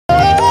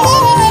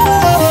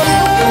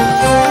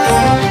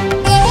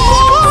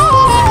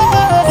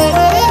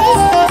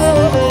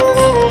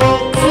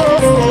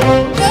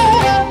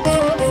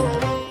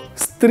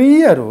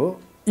ಸ್ತ್ರೀಯರು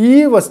ಈ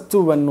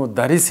ವಸ್ತುವನ್ನು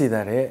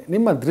ಧರಿಸಿದರೆ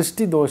ನಿಮ್ಮ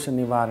ದೃಷ್ಟಿದೋಷ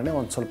ನಿವಾರಣೆ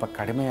ಒಂದು ಸ್ವಲ್ಪ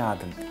ಕಡಿಮೆ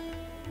ಆದಂತೆ.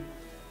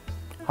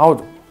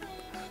 ಹೌದು,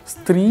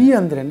 ಸ್ತ್ರೀ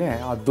ಅಂದ್ರೇ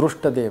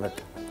ಅದೃಷ್ಟ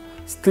ದೇವತೆ,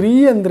 ಸ್ತ್ರೀ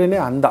ಅಂದ್ರೇ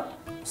ಅಂದ,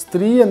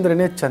 ಸ್ತ್ರೀ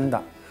ಅಂದ್ರೇ ಚಂದ.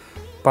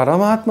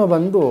 ಪರಮಾತ್ಮ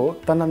ಬಂದು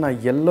ತನ್ನನ್ನು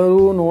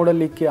ಎಲ್ಲರೂ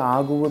ನೋಡಲಿಕ್ಕೆ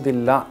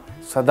ಆಗುವುದಿಲ್ಲ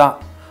ಸದಾ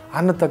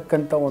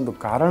ಅನ್ನತಕ್ಕಂಥ ಒಂದು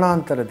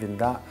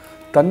ಕಾರಣಾಂತರದಿಂದ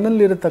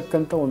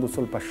ತನ್ನಲ್ಲಿರತಕ್ಕಂಥ ಒಂದು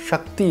ಸ್ವಲ್ಪ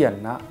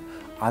ಶಕ್ತಿಯನ್ನು,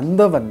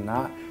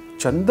 ಅಂದವನ್ನು,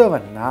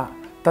 ಚಂದವನ್ನು,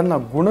 ತನ್ನ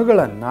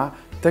ಗುಣಗಳನ್ನು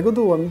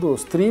ತೆಗೆದು ಒಂದು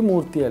ಸ್ತ್ರೀ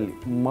ಮೂರ್ತಿಯಲ್ಲಿ,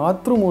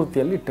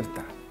 ಮಾತೃಮೂರ್ತಿಯಲ್ಲಿ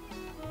ಇಟ್ಟಿರ್ತಾರೆ.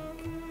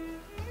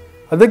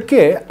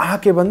 ಅದಕ್ಕೆ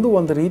ಆಕೆ ಬಂದು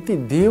ಒಂದು ರೀತಿ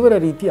ದೇವರ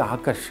ರೀತಿ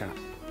ಆಕರ್ಷಣ.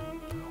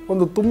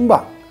 ಒಂದು ತುಂಬ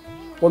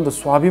ಒಂದು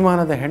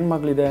ಸ್ವಾಭಿಮಾನದ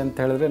ಹೆಣ್ಮಗಳಿದೆ ಅಂತ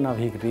ಹೇಳಿದ್ರೆ ನಾವು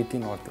ಹೀಗೆ ರೀತಿ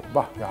ನೋಡ್ತೀವಿ,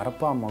 ಬಾ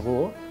ಯಾರಪ್ಪ ಆ ಮಗು,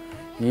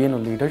 ಏನು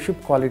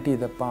ಲೀಡರ್ಶಿಪ್ ಕ್ವಾಲಿಟಿ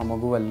ಇದೆಪ್ಪ ಆ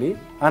ಮಗುವಲ್ಲಿ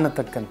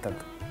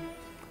ಅನ್ನತಕ್ಕಂಥದ್ದು.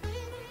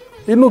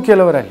 ಇನ್ನು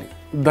ಕೆಲವರಲ್ಲಿ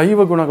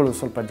ದೈವ ಗುಣಗಳು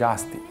ಸ್ವಲ್ಪ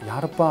ಜಾಸ್ತಿ,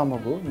 ಯಾರಪ್ಪ ಆ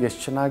ಮಗು,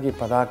 ಎಷ್ಟು ಚೆನ್ನಾಗಿ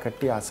ಪದ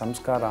ಕಟ್ಟಿ ಆ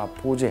ಸಂಸ್ಕಾರ, ಆ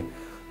ಪೂಜೆ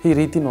ಈ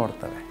ರೀತಿ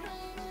ನೋಡ್ತವೆ.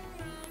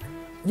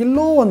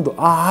 ಎಲ್ಲೋ ಒಂದು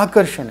ಆ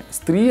ಆಕರ್ಷಣೆ.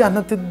 ಸ್ತ್ರೀ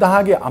ಅನ್ನುತ್ತಿದ್ದ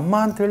ಹಾಗೆ ಅಮ್ಮ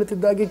ಅಂತ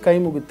ಹೇಳ್ತಿದ್ದಾಗೆ ಕೈ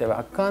ಮುಗುತ್ತೇವೆ,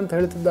 ಅಕ್ಕ ಅಂತ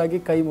ಹೇಳ್ತಿದ್ದಾಗೆ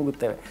ಕೈ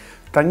ಮುಗುತ್ತೇವೆ,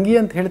 ತಂಗಿ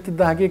ಅಂತ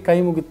ಹೇಳ್ತಿದ್ದ ಹಾಗೆ ಕೈ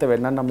ಮುಗುತ್ತೇವೆ,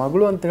 ನನ್ನ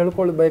ಮಗಳು ಅಂತ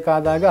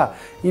ಹೇಳ್ಕೊಳ್ಬೇಕಾದಾಗ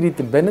ಈ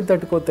ರೀತಿ ಬೆನ್ನು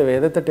ತಟ್ಕೋತೇವೆ,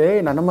 ಎದೆ ತಟ್ಟೆ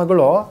ನನ್ನ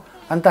ಮಗಳು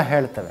ಅಂತ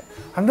ಹೇಳ್ತೇವೆ.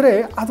 ಅಂದರೆ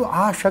ಅದು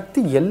ಆ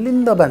ಶಕ್ತಿ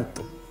ಎಲ್ಲಿಂದ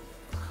ಬಂತು?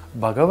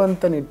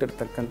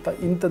 ಭಗವಂತನಿಟ್ಟಿರ್ತಕ್ಕಂಥ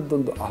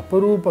ಇಂಥದ್ದೊಂದು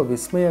ಅಪರೂಪ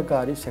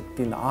ವಿಸ್ಮಯಕಾರಿ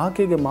ಶಕ್ತಿಯಿಂದ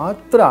ಆಕೆಗೆ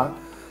ಮಾತ್ರ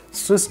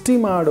ಸೃಷ್ಟಿ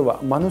ಮಾಡುವ,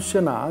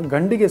 ಮನುಷ್ಯನ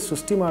ಗಂಡಿಗೆ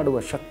ಸೃಷ್ಟಿ ಮಾಡುವ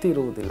ಶಕ್ತಿ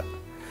ಇರುವುದಿಲ್ಲ,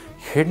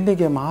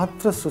 ಹೆಣ್ಣಿಗೆ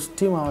ಮಾತ್ರ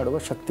ಸೃಷ್ಟಿ ಮಾಡುವ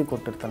ಶಕ್ತಿ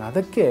ಕೊಟ್ಟಿರ್ತಾನೆ.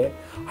 ಅದಕ್ಕೆ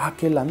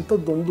ಆಕೆಯಲ್ಲಿ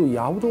ಅಂಥದ್ದೊಂದು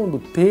ಯಾವುದೋ ಒಂದು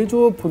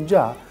ತೇಜೋಪುಂಜ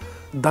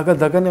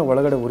ದಗದಗನೆ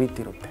ಒಳಗಡೆ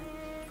ಉರಿತಿರುತ್ತೆ.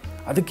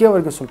 ಅದಕ್ಕೆ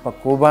ಅವರಿಗೆ ಸ್ವಲ್ಪ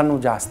ಕೋಪನೂ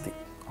ಜಾಸ್ತಿ.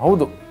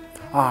 ಹೌದು,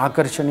 ಆ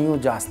ಆಕರ್ಷಣೆಯೂ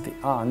ಜಾಸ್ತಿ,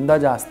 ಆ ಅಂದ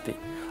ಜಾಸ್ತಿ,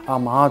 ಆ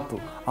ಮಾತು,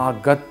 ಆ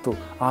ಗತ್ತು,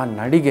 ಆ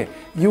ನಡಿಗೆ,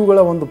 ಇವುಗಳ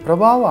ಒಂದು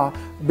ಪ್ರಭಾವ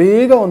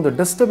ಬೇಗ ಒಂದು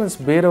ಡಿಸ್ಟರ್ಬೆನ್ಸ್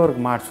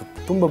ಬೇರೆಯವ್ರಿಗೆ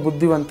ಮಾಡಿಸುತ್ತೆ. ತುಂಬ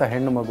ಬುದ್ಧಿವಂತ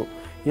ಹೆಣ್ಣು ಮಗು,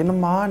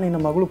 ಏನಮ್ಮ ನಿನ್ನ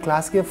ಮಗಳು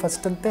ಕ್ಲಾಸ್ಗೆ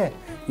ಫಸ್ಟ್ ಅಂತೆ,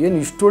 ಏನು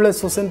ಇಷ್ಟೊಳ್ಳೆ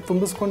ಸೊಸೆನ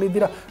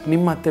ತುಂಬಿಸ್ಕೊಂಡಿದ್ದೀರಾ,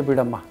 ನಿಮ್ಮ ಅತ್ತೆ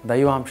ಬಿಡಮ್ಮ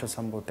ದೈವಾಂಶ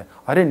ಸಂಭೂತೆ,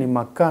 ಅರೆ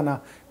ನಿಮ್ಮ ಅಕ್ಕನ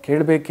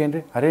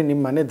ಕೇಳಬೇಕೇನ್ರಿ, ಅರೆ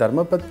ನಿಮ್ಮ ಮನೆ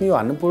ಧರ್ಮಪತ್ನಿಯು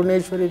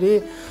ಅನ್ನಪೂರ್ಣೇಶ್ವರಿ ರೀ,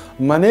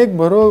 ಮನೆಗೆ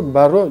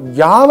ಬರೋ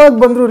ಯಾವಾಗ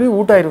ಬಂದರೂ ರೀ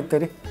ಊಟ ಇರುತ್ತೆ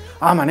ರೀ,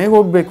 ಆ ಮನೆಗೆ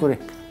ಹೋಗಬೇಕು ರೀ,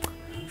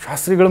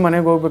 ಶಾಸ್ತ್ರಿಗಳ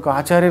ಮನೆಗೆ ಹೋಗ್ಬೇಕು,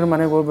 ಆಚಾರ್ಯರ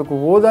ಮನೆಗೆ ಹೋಗ್ಬೇಕು,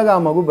 ಹೋದಾಗ ಆ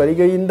ಮಗು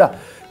ಬರಿಗೈಯಿಂದ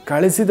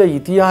ಕಳಿಸಿದ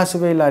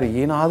ಇತಿಹಾಸವೇ ಇಲ್ಲ ರೀ,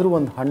 ಏನಾದರೂ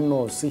ಒಂದು ಹಣ್ಣೋ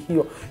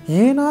ಸಿಹಿಯೋ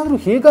ಏನಾದರೂ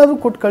ಹೇಗಾದರೂ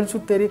ಕೊಟ್ಟು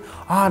ಕಳಿಸುತ್ತೇರಿ,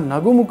 ಆ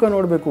ನಗುಮುಖ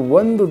ನೋಡಬೇಕು,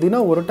 ಒಂದು ದಿನ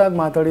ಹೊರಟಾಗಿ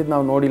ಮಾತಾಡಿದ್ದು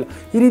ನಾವು ನೋಡಿಲ್ಲ.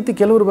 ಈ ರೀತಿ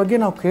ಕೆಲವ್ರ ಬಗ್ಗೆ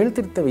ನಾವು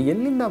ಕೇಳ್ತಿರ್ತೇವೆ.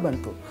 ಎಲ್ಲಿಂದ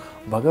ಬಂತು?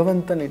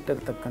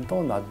 ಭಗವಂತನಿಟ್ಟಿರ್ತಕ್ಕಂಥ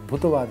ಒಂದು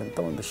ಅದ್ಭುತವಾದಂಥ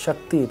ಒಂದು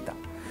ಶಕ್ತಿ ಇತ್ತ.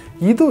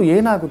 ಇದು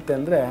ಏನಾಗುತ್ತೆ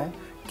ಅಂದರೆ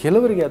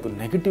ಕೆಲವರಿಗೆ ಅದು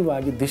ನೆಗೆಟಿವ್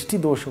ಆಗಿ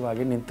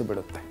ದೃಷ್ಟಿದೋಷವಾಗಿ ನಿಂತು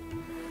ಬಿಡುತ್ತೆ.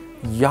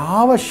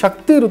 ಯಾವ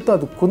ಶಕ್ತಿ ಇರುತ್ತೋ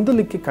ಅದು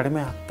ಕುಂದಲಿಕ್ಕೆ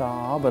ಕಡಿಮೆ ಆಗ್ತಾ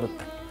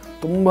ಬರುತ್ತೆ.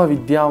 ತುಂಬ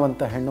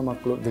ವಿದ್ಯಾವಂತ ಹೆಣ್ಣು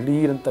ಮಕ್ಕಳು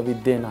ದಿಢೀರಂಥ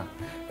ವಿದ್ಯೆನ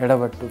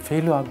ಎಡವಟ್ಟು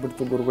ಫೇಲು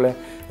ಆಗಿಬಿಡ್ತು ಗುರುಗಳೇ,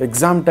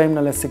 ಎಕ್ಸಾಮ್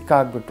ಟೈಮ್ನಲ್ಲೇ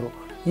ಸಿಕ್ಕಾಗ್ಬಿಟ್ರು,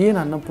 ಏನು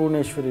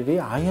ಅನ್ನಪೂರ್ಣೇಶ್ವರಿ ರೀ,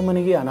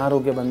 ಆಯಮ್ಮನಿಗೆ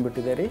ಅನಾರೋಗ್ಯ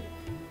ಬಂದುಬಿಟ್ಟಿದೆ ರೀ,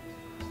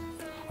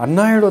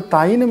 ಅನ್ನ ಹೇಳೋ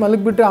ತಾಯಿನೇ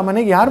ಮಲಗಿಬಿಟ್ರೆ ಆ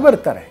ಮನೆಗೆ ಯಾರು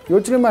ಬರ್ತಾರೆ?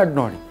 ಯೋಚನೆ ಮಾಡಿ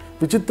ನೋಡಿ.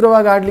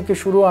 ವಿಚಿತ್ರವಾಗಿ ಆಡಲಿಕ್ಕೆ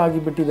ಶುರು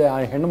ಆಗಿಬಿಟ್ಟಿದೆ ಆ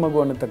ಹೆಣ್ಣು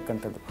ಮಗು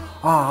ಅನ್ನತಕ್ಕಂಥದ್ದು.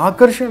 ಆ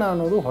ಆಕರ್ಷಣ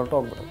ಅನ್ನೋದು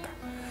ಹೊರಟೋಗ್ಬಿಡುತ್ತೆ.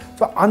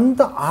 ಸೊ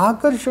ಅಂಥ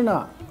ಆಕರ್ಷಣ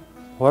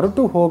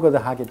ಹೊರಟು ಹೋಗೋದ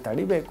ಹಾಗೆ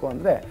ತಡಿಬೇಕು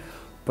ಅಂದರೆ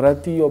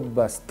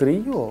ಪ್ರತಿಯೊಬ್ಬ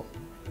ಸ್ತ್ರೀಯು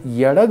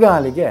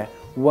ಎಡಗಾಲಿಗೆ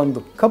ಒಂದು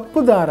ಕಪ್ಪು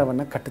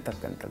ದಾರವನ್ನು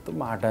ಕಟ್ಟತಕ್ಕಂಥದ್ದು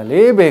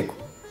ಮಾಡಲೇಬೇಕು.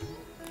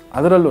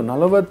 ಅದರಲ್ಲೂ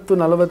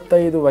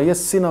 40-45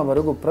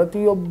 ವಯಸ್ಸಿನವರೆಗೂ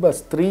ಪ್ರತಿಯೊಬ್ಬ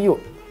ಸ್ತ್ರೀಯು,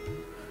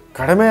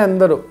 ಕಡಿಮೆ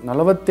ಅಂದರು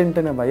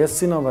 48ನೇ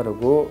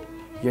ವಯಸ್ಸಿನವರೆಗೂ,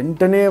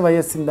 8ನೇ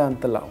ವಯಸ್ಸಿಂದ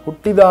ಅಂತಲ್ಲ,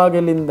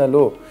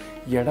 ಹುಟ್ಟಿದಾಗಲಿಂದಲೂ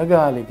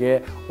ಎಡಗಾಲಿಗೆ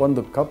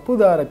ಒಂದು ಕಪ್ಪು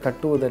ದಾರ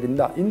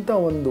ಕಟ್ಟುವುದರಿಂದ ಇಂಥ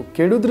ಒಂದು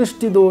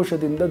ಕೆಡುದೃಷ್ಟಿ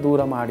ದೋಷದಿಂದ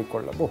ದೂರ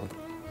ಮಾಡಿಕೊಳ್ಳಬಹುದು.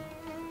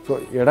 ಸೊ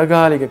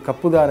ಎಡಗಾಲಿಗೆ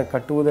ಕಪ್ಪು ದಾರ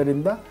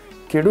ಕಟ್ಟುವುದರಿಂದ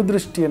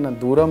ಕೆಡುದೃಷ್ಟಿಯನ್ನು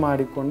ದೂರ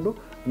ಮಾಡಿಕೊಂಡು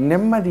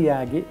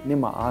ನೆಮ್ಮದಿಯಾಗಿ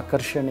ನಿಮ್ಮ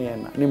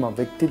ಆಕರ್ಷಣೆಯನ್ನು, ನಿಮ್ಮ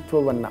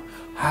ವ್ಯಕ್ತಿತ್ವವನ್ನು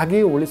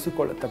ಹಾಗೇ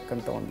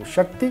ಉಳಿಸಿಕೊಳ್ಳತಕ್ಕಂಥ ಒಂದು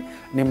ಶಕ್ತಿ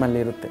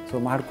ನಿಮ್ಮಲ್ಲಿರುತ್ತೆ. ಸೊ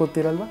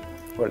ಮಾಡ್ಕೋತೀರಲ್ವ?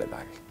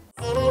 ಒಳ್ಳೆಯದಾಗಲಿ.